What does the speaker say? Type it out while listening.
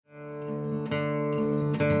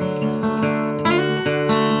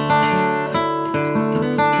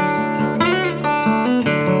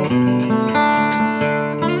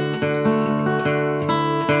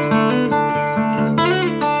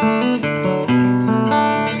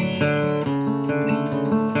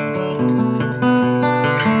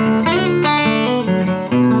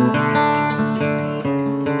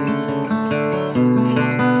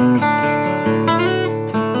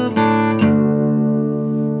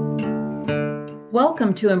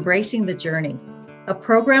Welcome to Embracing the Journey, a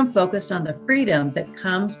program focused on the freedom that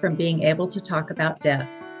comes from being able to talk about death.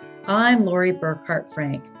 I'm Lori Burkhart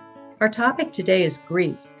Frank. Our topic today is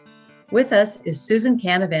grief. With us is Susan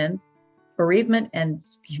Canavan, Bereavement and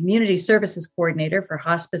Community Services Coordinator for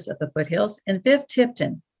Hospice of the Foothills, and Viv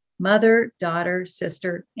Tipton, Mother, Daughter,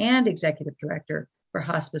 Sister, and Executive Director for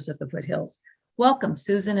Hospice of the Foothills. Welcome,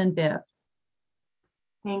 Susan and Viv.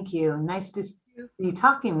 Thank you. Nice to be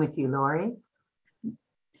talking with you, Lori.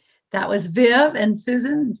 That was Viv, and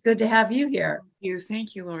Susan, it's good to have you here.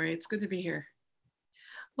 Thank you, Lori. It's good to be here.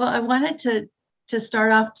 Well, I wanted to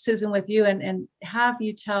start off, Susan, with you and have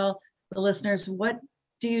you tell the listeners, what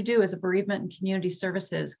do you do as a bereavement and community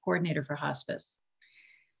services coordinator for hospice?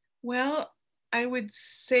 Well, I would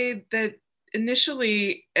say that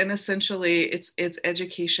initially and essentially it's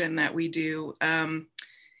education that we do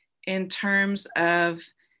in terms of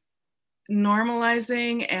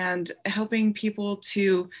normalizing and helping people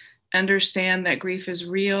to understand that grief is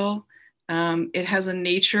real. It has a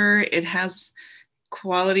nature, it has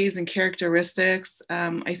qualities and characteristics.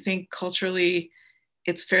 I think culturally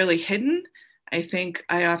it's fairly hidden. I think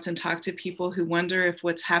I often talk to people who wonder if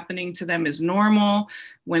what's happening to them is normal,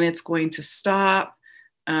 when it's going to stop.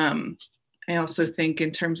 I also think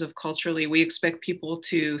in terms of culturally, we expect people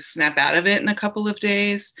to snap out of it in a couple of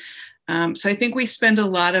days. So I think we spend a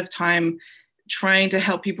lot of time trying to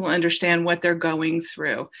help people understand what they're going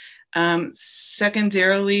through.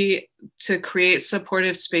 Secondarily, to create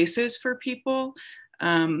supportive spaces for people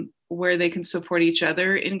where they can support each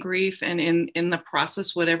other in grief and in the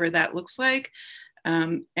process, whatever that looks like,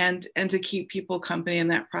 and to keep people company in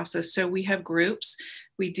that process. So we have groups,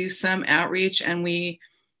 we do some outreach, and we,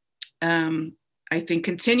 I think,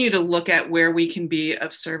 continue to look at where we can be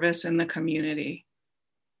of service in the community.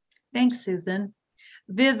 Thanks, Susan.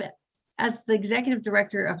 Viv, as the Executive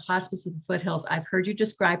Director of Hospice of the Foothills, I've heard you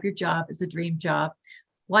describe your job as a dream job.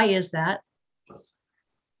 Why is that?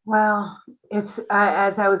 Well, it's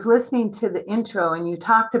as I was listening to the intro and you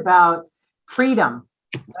talked about freedom,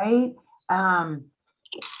 right? I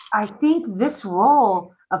think this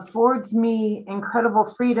role affords me incredible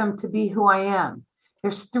freedom to be who I am.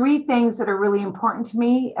 There's three things that are really important to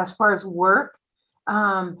me as far as work,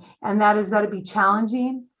 and that is that it be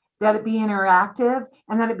challenging, that it be interactive,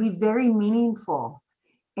 and that it be very meaningful.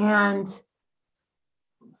 And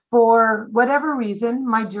for whatever reason,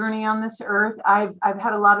 my journey on this earth, I've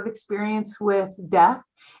had a lot of experience with death,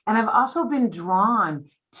 and I've also been drawn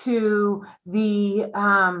to the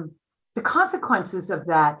consequences of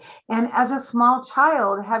that. And as a small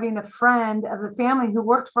child, having a friend of the family who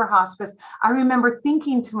worked for hospice, I remember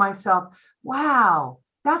thinking to myself, wow,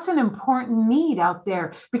 that's an important need out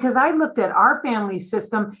there, because I looked at our family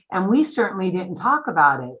system and we certainly didn't talk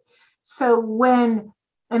about it. So when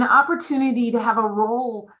an opportunity to have a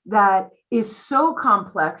role that is so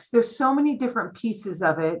complex, there's so many different pieces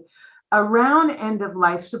of it around end of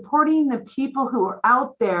life, supporting the people who are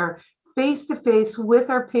out there face to face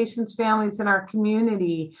with our patients' families in our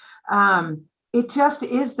community, it just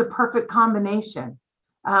is the perfect combination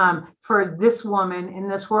for this woman in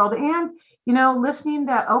this world. And listening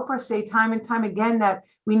to Oprah say time and time again that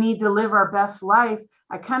we need to live our best life,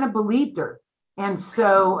 I kind of believed her. And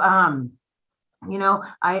so, I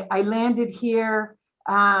landed here,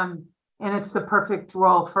 and it's the perfect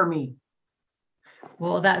role for me.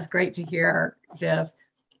 Well, that's great to hear, Viv.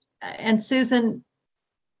 And Susan,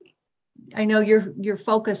 I know your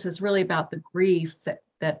focus is really about the grief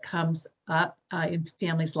that comes up in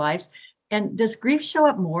families' lives. And does grief show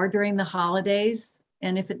up more during the holidays?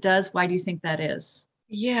 And if it does, why do you think that is?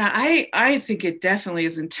 Yeah, I think it definitely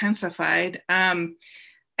is intensified.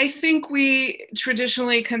 I think we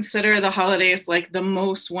traditionally consider the holidays like the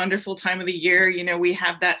most wonderful time of the year. We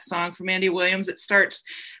have that song from Andy Williams. It starts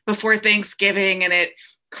before Thanksgiving and it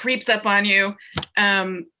creeps up on you.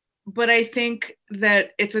 But I think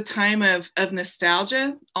that it's a time of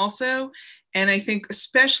nostalgia also. And I think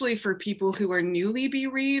especially for people who are newly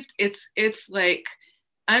bereaved, it's like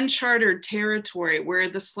uncharted territory where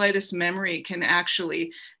the slightest memory can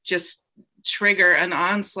actually just trigger an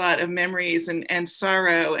onslaught of memories and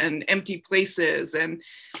sorrow and empty places. And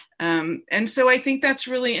so I think that's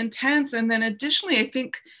really intense. And then additionally, I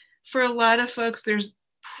think for a lot of folks, there's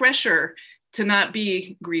pressure to not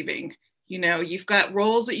be grieving. You've got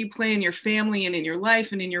roles that you play in your family and in your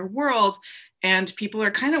life and in your world, and people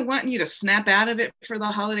are kind of wanting you to snap out of it for the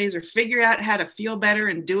holidays or figure out how to feel better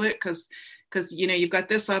and do it because you've got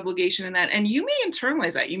this obligation and that, and you may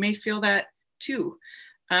internalize that. You may feel that too.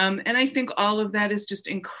 And I think all of that is just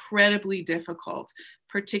incredibly difficult,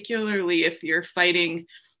 particularly if you're fighting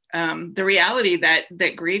the reality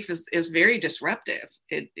that grief is very disruptive.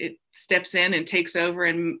 It steps in and takes over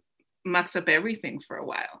and mucks up everything for a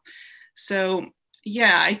while. So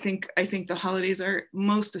yeah, I think the holidays are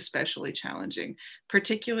most especially challenging,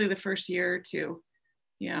 particularly the first year or two.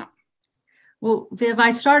 Yeah. Well, Viv,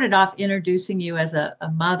 I started off introducing you as a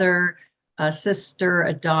mother, a sister,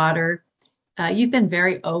 a daughter. You've been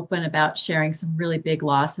very open about sharing some really big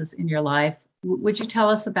losses in your life. Would you tell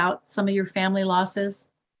us about some of your family losses?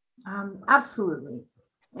 Absolutely.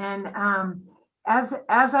 And as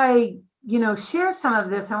I share some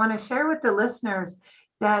of this, I want to share with the listeners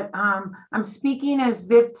that I'm speaking as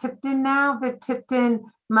Viv Tipton now. Viv Tipton,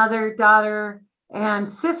 mother, daughter, and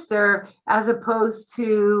sister, as opposed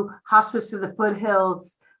to Hospice of the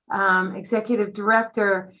Foothills executive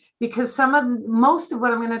director, because most of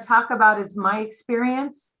what I'm going to talk about is my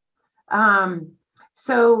experience.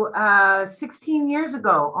 So 16 years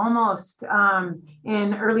ago, almost,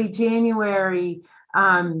 in early January,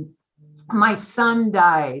 my son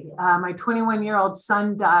died. My 21-year-old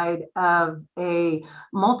son died of a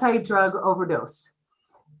multi-drug overdose.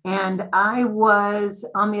 And I was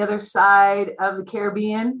on the other side of the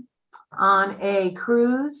Caribbean on a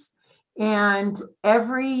cruise, and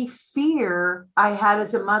every fear I had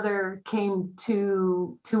as a mother came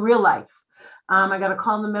to real life. I got a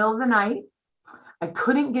call in the middle of the night. I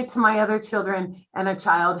couldn't get to my other children, and a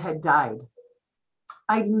child had died.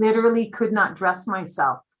 I literally could not dress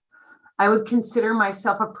myself. I would consider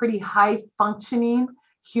myself a pretty high functioning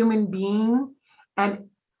human being, and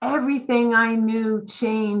everything I knew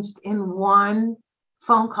changed in one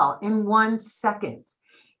phone call, in 1 second.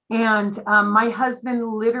 And my husband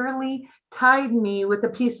literally tied me with a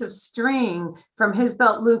piece of string from his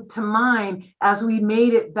belt loop to mine as we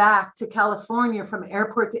made it back to California from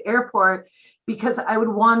airport to airport, because I would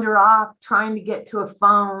wander off trying to get to a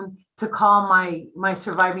phone to call my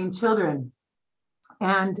surviving children.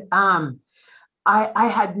 And I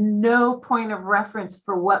had no point of reference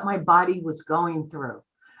for what my body was going through.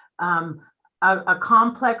 A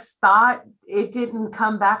complex thought, it didn't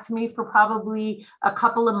come back to me for probably a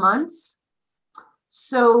couple of months.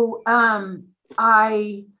 So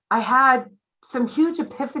I had some huge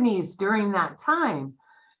epiphanies during that time.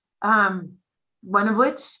 One of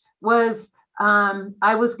which was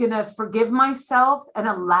I was going to forgive myself and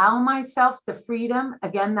allow myself the freedom,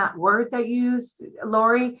 again, that word that you used,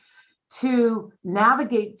 Lori, to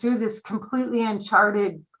navigate through this completely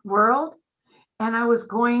uncharted world. And I was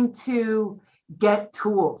going to get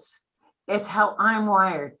tools. It's how I'm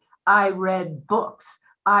wired. I read books.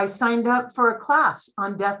 I signed up for a class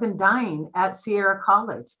on death and dying at Sierra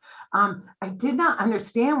College. I did not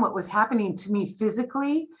understand what was happening to me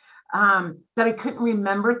physically, that I couldn't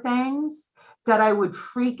remember things, that I would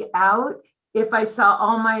freak out if I saw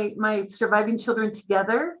all my surviving children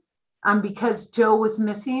together, because Joe was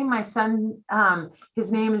missing. My son,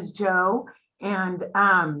 his name is Joe. And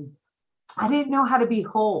I didn't know how to be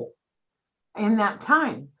whole in that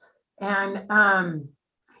time. And I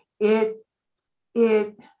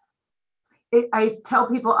tell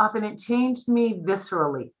people often, it changed me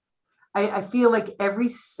viscerally. I feel like every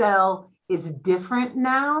cell is different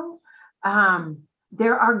now.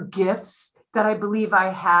 There are gifts that I believe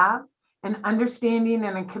I have, an understanding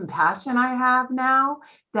and a compassion I have now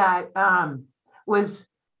that was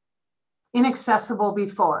inaccessible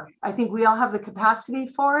before. I think we all have the capacity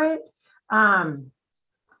for it.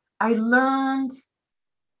 I learned,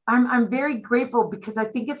 I'm very grateful, because I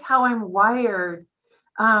think it's how I'm wired.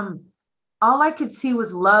 All I could see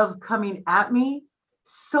was love coming at me.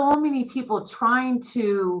 So many people trying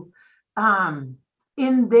to,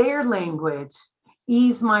 in their language,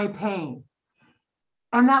 ease my pain.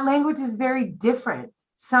 And that language is very different.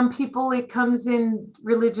 Some people, it comes in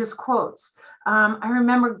religious quotes. I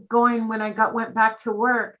remember when I went back to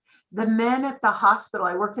work, the men at the hospital,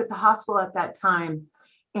 I worked at the hospital at that time,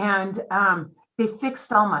 and they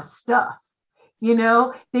fixed all my stuff.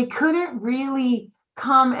 They couldn't really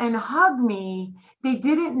come and hug me. They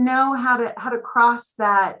didn't know how to cross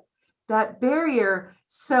that barrier.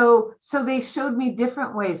 So they showed me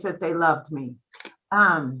different ways that they loved me.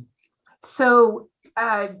 That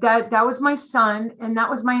was my son, and that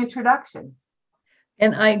was my introduction.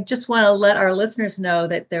 And I just want to let our listeners know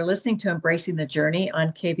that they're listening to Embracing the Journey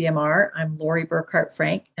on KBMR. I'm Lori Burkhart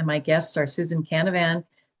Frank, and my guests are Susan Canavan,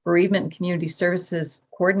 Bereavement and Community Services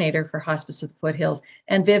Coordinator for Hospice of the Foothills,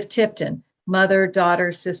 and Viv Tipton, mother,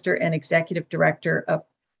 daughter, sister, and executive director of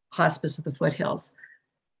Hospice of the Foothills.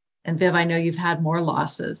 And Viv, I know you've had more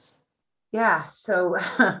losses. Yeah. So,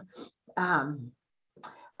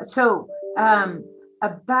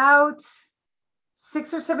 about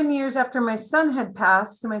 6 or 7 years after my son had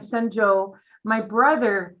passed, my son Joe, my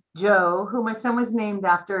brother Joe, who my son was named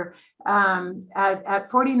after,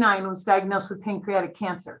 at 49 was diagnosed with pancreatic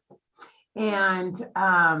cancer. And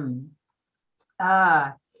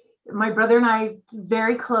my brother and I,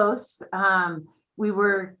 very close. We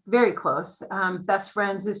were very close, best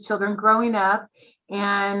friends as children growing up.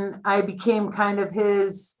 And I became kind of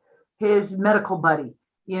his medical buddy,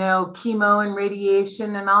 chemo and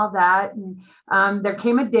radiation and all that. And there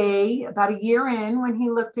came a day about a year in when he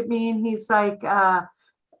looked at me and he's like,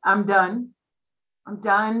 I'm done. I'm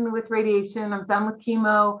done with radiation. I'm done with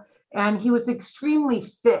chemo. And he was an extremely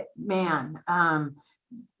fit man,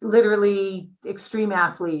 literally extreme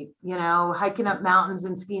athlete, hiking up mountains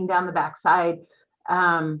and skiing down the backside.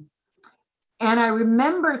 And I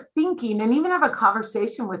remember thinking, and even have a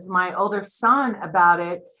conversation with my older son about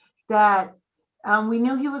it, that we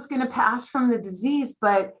knew he was going to pass from the disease,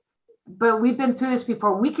 but we've been through this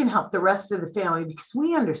before. We can help the rest of the family because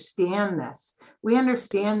we understand this. We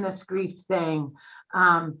understand this grief thing,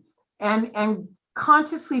 and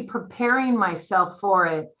consciously preparing myself for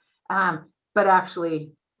it. But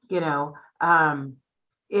actually, it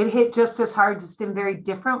hit just as hard, just in very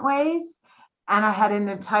different ways. And I had an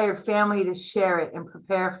entire family to share it and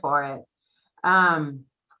prepare for it.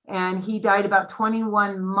 And he died about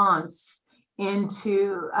 21 months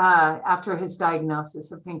into after his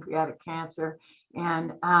diagnosis of pancreatic cancer.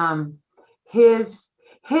 And the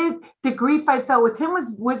grief I felt with him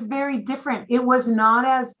was very different. It was not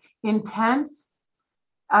as intense.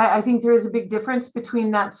 I think there is a big difference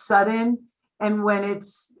between that sudden and when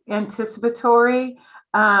it's anticipatory.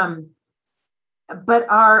 But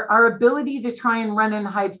our ability to try and run and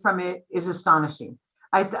hide from it is astonishing.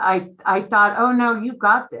 I thought, oh no, you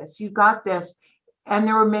got this. And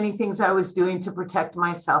there were many things I was doing to protect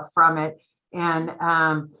myself from it. And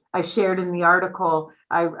I shared in the article,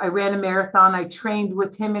 I ran a marathon. I trained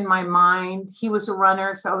with him in my mind. He was a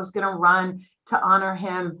runner, so I was going to run to honor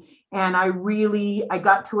him. And I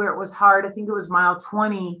got to where it was hard. I think it was mile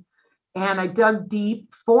 20. And I dug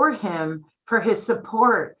deep for him, for his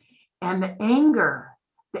support. And the anger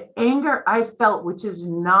I felt, which is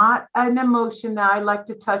not an emotion that I like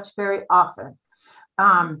to touch very often.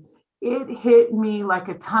 It hit me like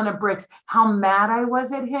a ton of bricks, how mad I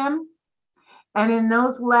was at him. And in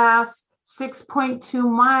those last 6.2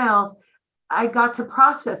 miles, I got to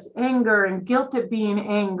process anger and guilt at being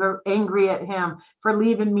angry at him for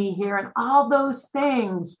leaving me here and all those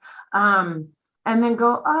things. And then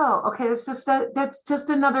go, oh, okay, that's just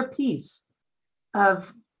another piece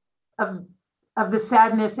of the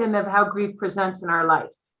sadness and of how grief presents in our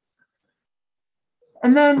life.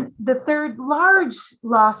 And then the third large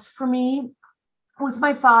loss for me was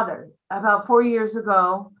my father. About 4 years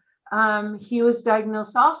ago, he was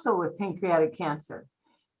diagnosed also with pancreatic cancer.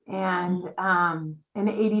 And an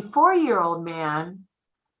 84-year-old man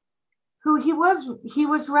who he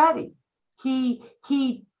was ready. He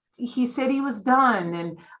said he was done.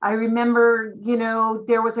 And I remember,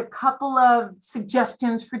 there was a couple of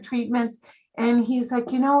suggestions for treatments. And he's like,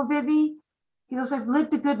 Vivi, he goes, I've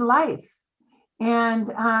lived a good life.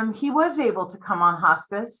 And he was able to come on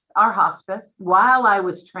our hospice, while I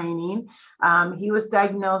was training. He was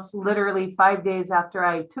diagnosed literally 5 days after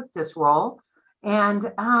I took this role.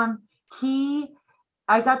 And I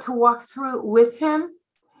got to walk through it with him.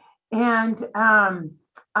 And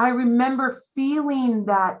I remember feeling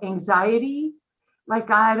that anxiety, like,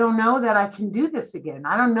 I don't know that I can do this again.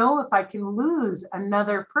 I don't know if I can lose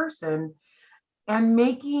another person, and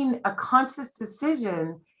making a conscious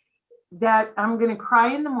decision that I'm going to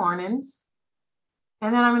cry in the mornings,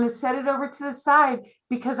 and then I'm going to set it over to the side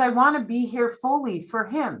because I want to be here fully for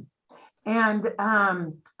him. And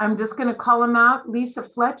I'm just going to call him out. Lisa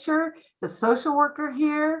Fletcher, the social worker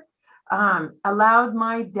here, allowed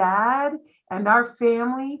my dad and our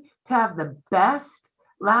family to have the best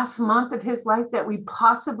last month of his life that we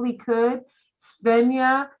possibly could.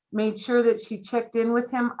 Svenja made sure that she checked in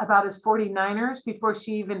with him about his 49ers before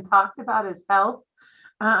she even talked about his health,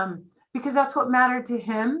 because that's what mattered to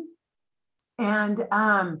him. And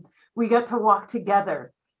we got to walk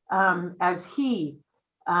together as he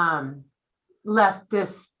left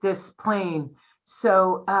this plane.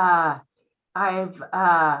 So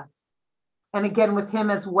and again with him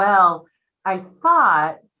as well, I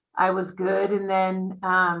thought I was good. And then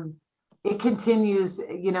it continues,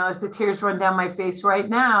 as the tears run down my face right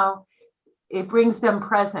now, it brings them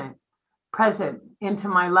present into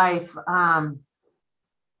my life.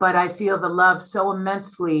 But I feel the love so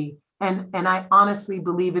immensely. And I honestly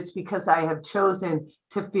believe it's because I have chosen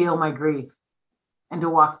to feel my grief and to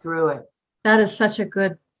walk through it. That is such a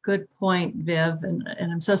good good point, Viv. And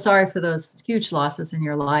I'm so sorry for those huge losses in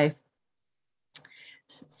your life.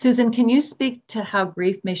 Susan, can you speak to how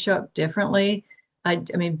grief may show up differently? I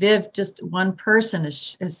mean, Viv, just one person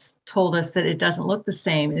has told us that it doesn't look the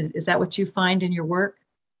same. Is that what you find in your work?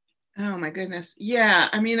 Oh my goodness. Yeah.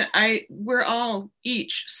 I mean, we're all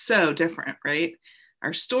each so different, right?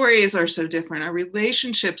 Our stories are so different, our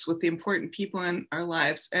relationships with the important people in our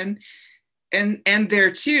lives, and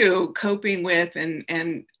there too, coping with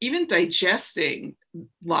and even digesting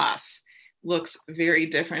loss looks very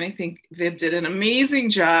different. I think Viv did an amazing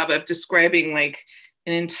job of describing like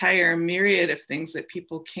an entire myriad of things that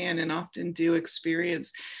people can and often do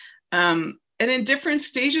experience. And in different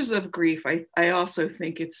stages of grief, I also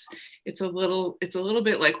think it's a little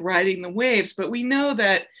bit like riding the waves, but we know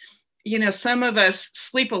that, you know, some of us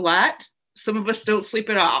sleep a lot, some of us don't sleep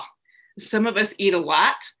at all. Some of us eat a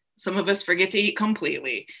lot, some of us forget to eat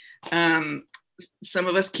completely. Some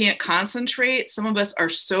of us can't concentrate. Some of us are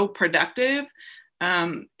so productive.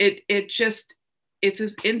 It's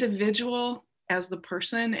as individual as the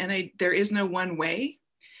person, and there is no one way.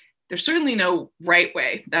 There's certainly no right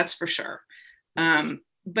way, that's for sure.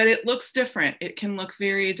 But it looks different. It can look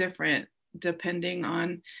very different depending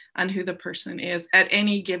on who the person is at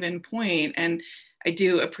any given point. And I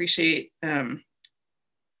do appreciate,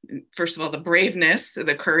 first of all, the braveness,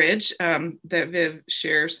 the courage that Viv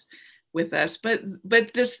shares with us, but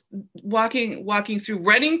this running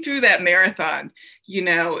through that marathon, you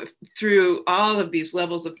know, through all of these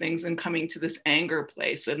levels of things and coming to this anger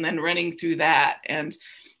place and then running through that. And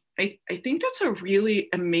I think that's a really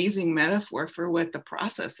amazing metaphor for what the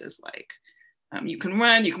process is like. You can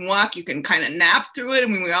run, you can walk, you can kind of nap through it. I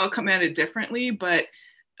mean, we all come at it differently, but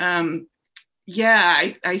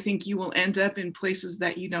yeah, I think you will end up in places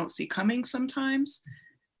that you don't see coming sometimes.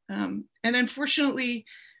 And unfortunately,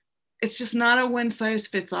 it's just not a one size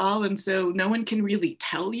fits all. And so no one can really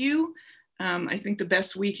tell you. I think the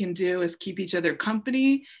best we can do is keep each other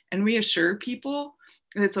company and reassure people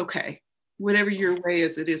that it's okay. Whatever your way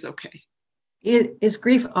is, it is okay. Is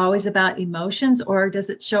grief always about emotions, or does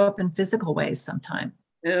it show up in physical ways sometime?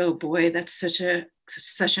 Oh boy, that's such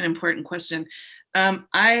an important question.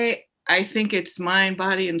 I think it's mind,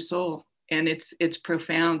 body, and soul, and it's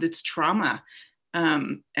profound. It's trauma,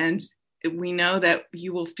 and we know that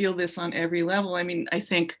you will feel this on every level. I mean, I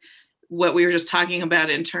think what we were just talking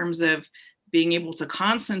about in terms of being able to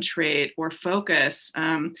concentrate or focus,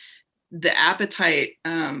 the appetite,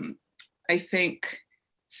 I think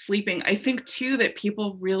sleeping, I think too that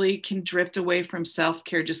people really can drift away from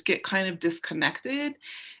self-care, just get kind of disconnected,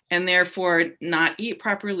 and therefore not eat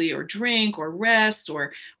properly or drink or rest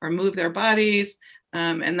or move their bodies.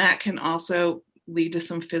 And that can also lead to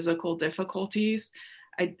some physical difficulties.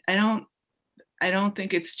 I don't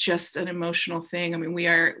think it's just an emotional thing. I mean, we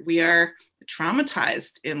are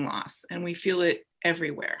traumatized in loss, and we feel it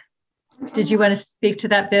everywhere. Did you want to speak to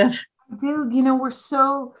that, Viv? I do. You know, we're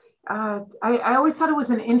so, I always thought it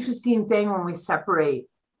was an interesting thing when we separate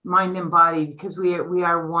mind and body, because we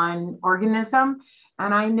are one organism.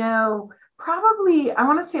 And I know probably, I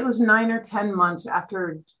want to say it was 9 or 10 months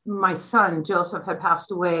after my son, Joseph, had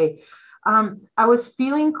passed away. I was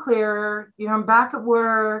feeling clearer. You know, I'm back at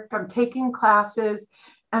work, I'm taking classes,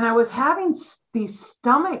 and I was having these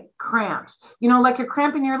stomach cramps, you know, like a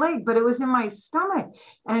cramp in your leg, but it was in my stomach.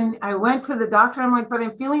 And I went to the doctor. I'm like, but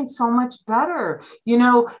I'm feeling so much better, you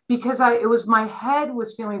know, because it was my head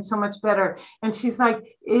was feeling so much better. And she's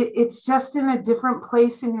like, it's just in a different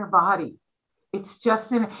place in your body. It's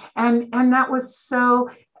just in, and that was so,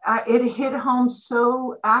 it hit home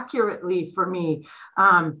so accurately for me,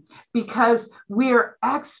 because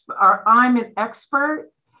I'm an expert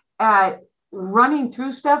at running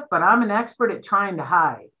through stuff, but I'm an expert at trying to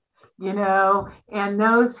hide, you know, and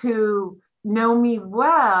those who know me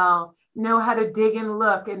well know how to dig and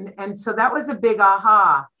look. And so that was a big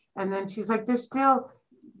aha. And then she's like,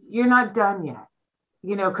 you're not done yet,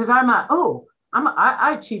 you know, because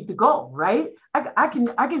I achieved the goal, right? I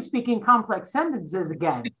can speak in complex sentences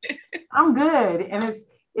again. I'm good. And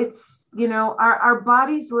it's, you know, our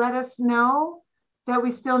bodies let us know that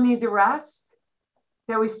we still need the rest,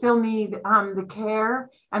 that we still need the care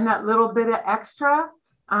and that little bit of extra,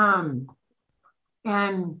 and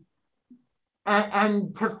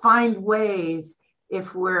to find ways,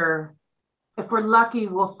 if we're lucky,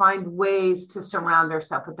 we'll find ways to surround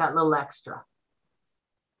ourselves with that little extra.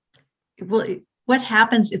 Well, what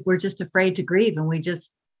happens if we're just afraid to grieve and we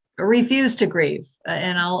just refuse to grieve?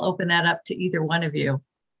 And I'll open that up to either one of you.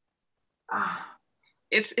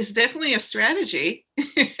 It's definitely a strategy.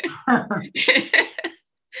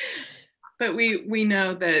 But we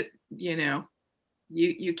know that, you know,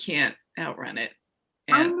 You can't outrun it.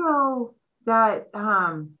 I know that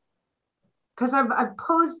because I've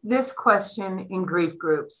posed this question in grief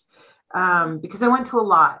groups because I went to a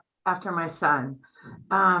lot after my son.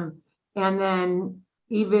 And then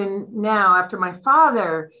even now after my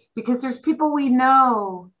father, because there's people we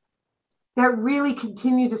know that really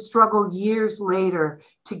continue to struggle years later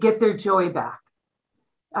to get their joy back.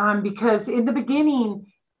 Because in the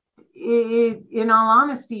beginning, in all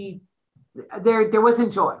honesty, there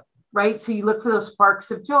wasn't joy, right? So you look for those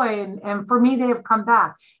sparks of joy, and for me, they have come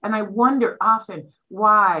back. And I wonder often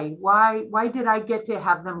why did I get to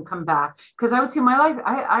have them come back? Because I would say my life,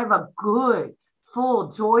 I have a good, full,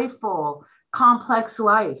 joyful, complex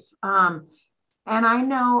life. And I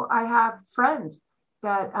know I have friends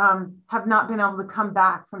that have not been able to come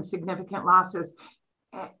back from significant losses.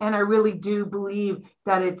 And I really do believe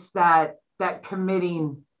that it's that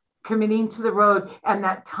committing to the road and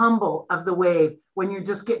that tumble of the wave when you're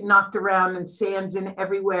just getting knocked around and sand's in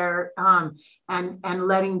everywhere, and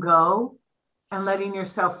letting go and letting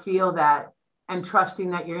yourself feel that and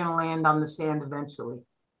trusting that you're going to land on the sand eventually.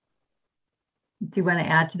 Do you want to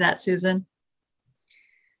add to that, Susan?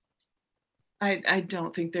 I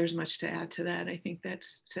don't think there's much to add to that. I think that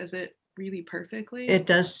says it really perfectly. It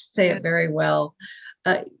does say it very well.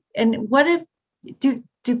 And what if,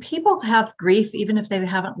 do people have grief even if they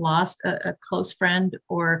haven't lost a close friend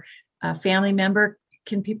or a family member?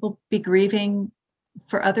 Can people be grieving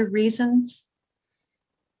for other reasons?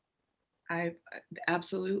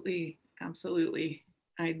 Absolutely.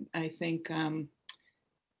 I think,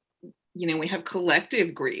 we have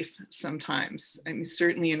collective grief sometimes. I mean,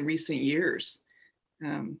 certainly in recent years.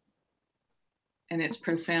 And it's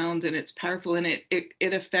profound and it's powerful, and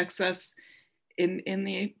it affects us in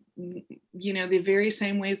the, the very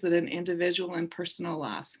same ways that an individual and personal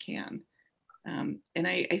loss can. And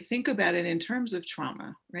I think about it in terms of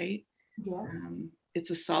trauma, right? Yeah.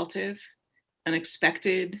 It's assaultive,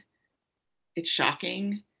 unexpected, it's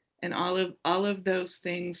shocking, and all of those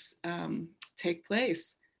things take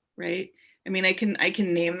place, right? I mean, I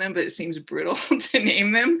can name them, but it seems brutal to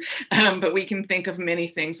name them. But we can think of many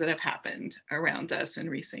things that have happened around us in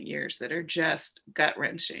recent years that are just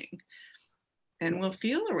gut-wrenching. And we'll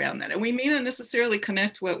feel around that. And we may not necessarily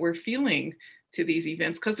connect what we're feeling to these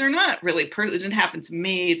events because they're not really it didn't happen to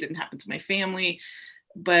me, it didn't happen to my family.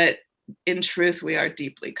 But in truth, we are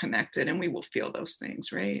deeply connected, and we will feel those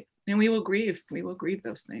things, right? And we will grieve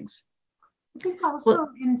those things. I think also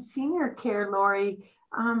in senior care, Lori,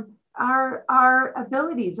 our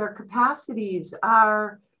abilities, our capacities,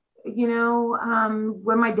 when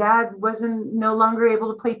my dad wasn't no longer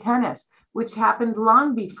able to play tennis, which happened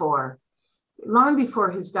long before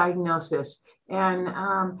his diagnosis,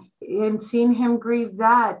 and seeing him grieve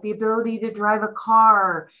that, the ability to drive a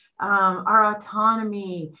car, our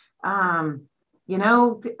autonomy,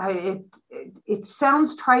 it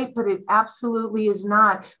sounds trite, but it absolutely is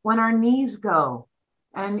not. When our knees go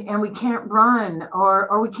and we can't run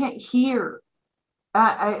or we can't hear,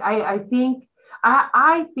 I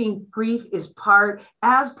think grief is part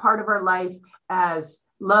of our life, as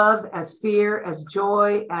love, as fear, as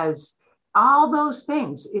joy, as all those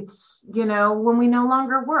things. It's, when we no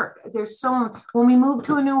longer work, when we move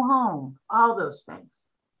to a new home, all those things.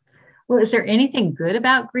 Well, is there anything good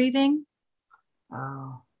about grieving?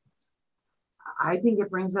 Oh, I think it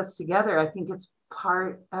brings us together. I think it's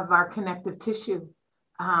part of our connective tissue.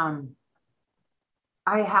 I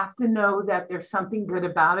have to know that there's something good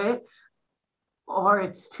about it, or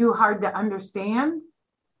it's too hard to understand.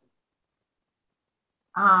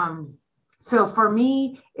 So for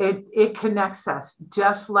me, it connects us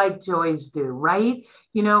just like joys do, right?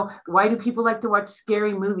 Why do people like to watch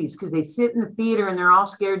scary movies? Because they sit in the theater and they're all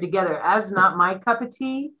scared together. That's not my cup of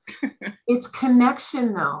tea. It's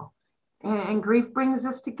connection, though. And grief brings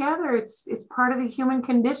us together. It's part of the human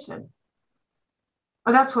condition.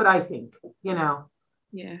 But that's what I think,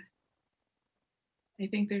 Yeah. I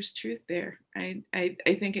think there's truth there. I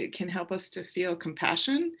think it can help us to feel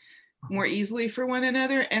compassion more easily for one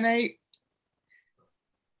another. And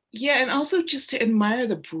and also just to admire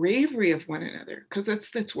the bravery of one another, because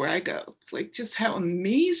that's where I go. It's like just how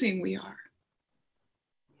amazing we are.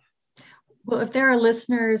 Well, if there are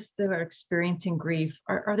listeners that are experiencing grief,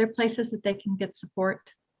 are there places that they can get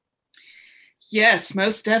support? Yes,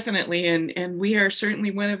 most definitely. And we are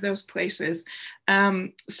certainly one of those places.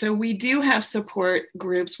 So we do have support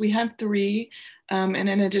groups. We have 3, and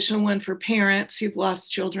an additional one for parents who've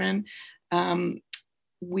lost children.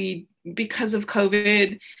 Because of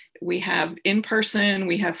COVID, we have in person,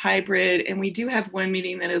 we have hybrid, and we do have one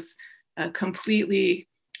meeting that is completely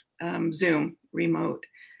Zoom remote.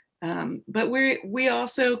 But we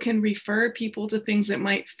also can refer people to things that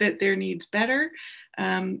might fit their needs better.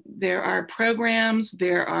 There are programs,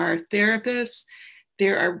 there are therapists,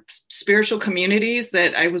 there are spiritual communities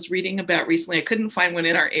that I was reading about recently. I couldn't find one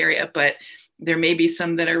in our area, but there may be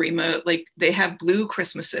some that are remote. Like they have blue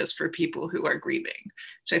Christmases for people who are grieving,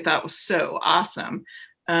 which I thought was so awesome.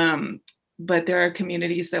 But there are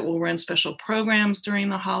communities that will run special programs during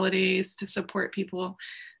the holidays to support people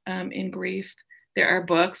in grief. There are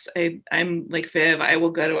books. I'm like Viv, I will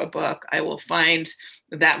go to a book. I will find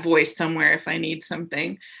that voice somewhere if I need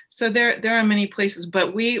something. So there are many places,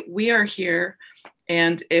 but we are here.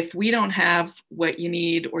 And if we don't have what you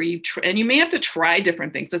need, or and you may have to try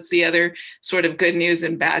different things. That's the other sort of good news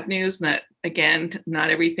and bad news. Not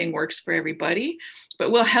everything works for everybody,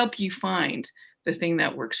 but we'll help you find the thing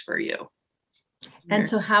that works for you. And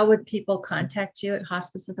so how would people contact you at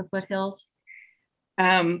Hospice of the Foothills?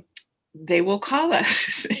 They will call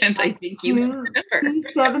us, and I think you remember.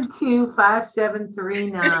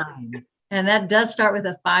 272-5739. And that does start with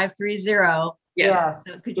a 530. Yes.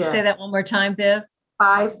 So could you say that one more time, Viv?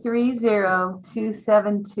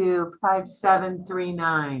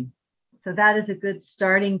 530-272-5739. So that is a good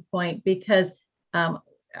starting point, because a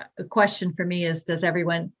question for me is, does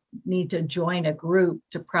everyone need to join a group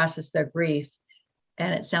to process their grief?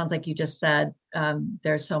 And it sounds like you just said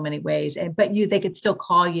there's so many ways, but they could still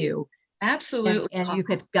call you. Absolutely. And you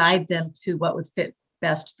could guide them to what would fit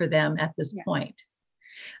best for them at this point.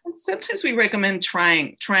 And sometimes we recommend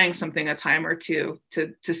trying something a time or two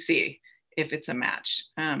to see if it's a match.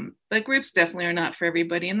 But groups definitely are not for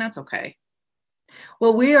everybody, and that's okay.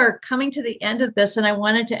 Well, we are coming to the end of this, and I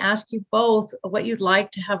wanted to ask you both what you'd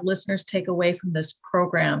like to have listeners take away from this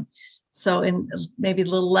program. So in maybe a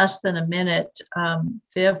little less than a minute,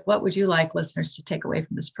 Viv, what would you like listeners to take away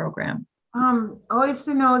from this program? Always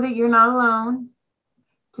to know that you're not alone,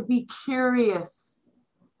 to be curious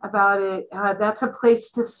about it. That's a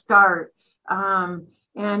place to start, and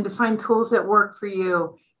to find tools that work for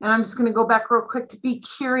you. And I'm just going to go back real quick to be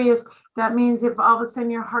curious. That means if all of a sudden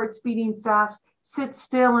your heart's beating fast, sit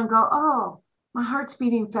still and go, oh, my heart's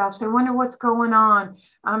beating fast. I wonder what's going on.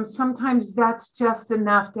 Sometimes that's just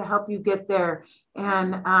enough to help you get there.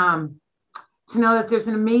 And to know that there's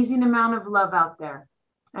an amazing amount of love out there,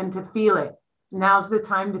 and to feel it. Now's the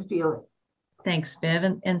time to feel it. Thanks,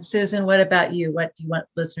 Viv. And Susan, what about you? What do you want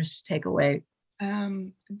listeners to take away?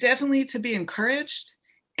 Definitely to be encouraged,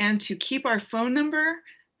 and to keep our phone number,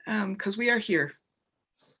 because we are here.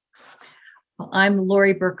 Well, I'm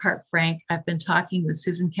Lori Burkhart Frank. I've been talking with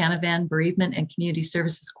Susan Canavan, Bereavement and Community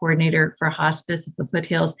Services Coordinator for Hospice of the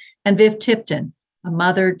Foothills, and Viv Tipton, a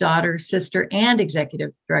mother, daughter, sister, and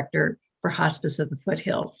Executive Director for Hospice of the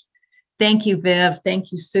Foothills. Thank you, Viv.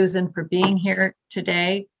 Thank you, Susan, for being here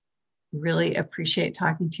today. Really appreciate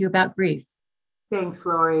talking to you about grief. Thanks,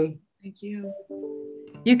 Lori. Thank you.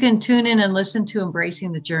 You can tune in and listen to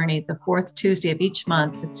Embracing the Journey the fourth Tuesday of each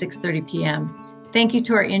month at 6:30 p.m. Thank you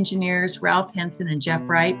to our engineers, Ralph Henson and Jeff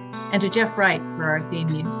Wright, and to Jeff Wright for our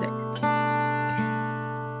theme music.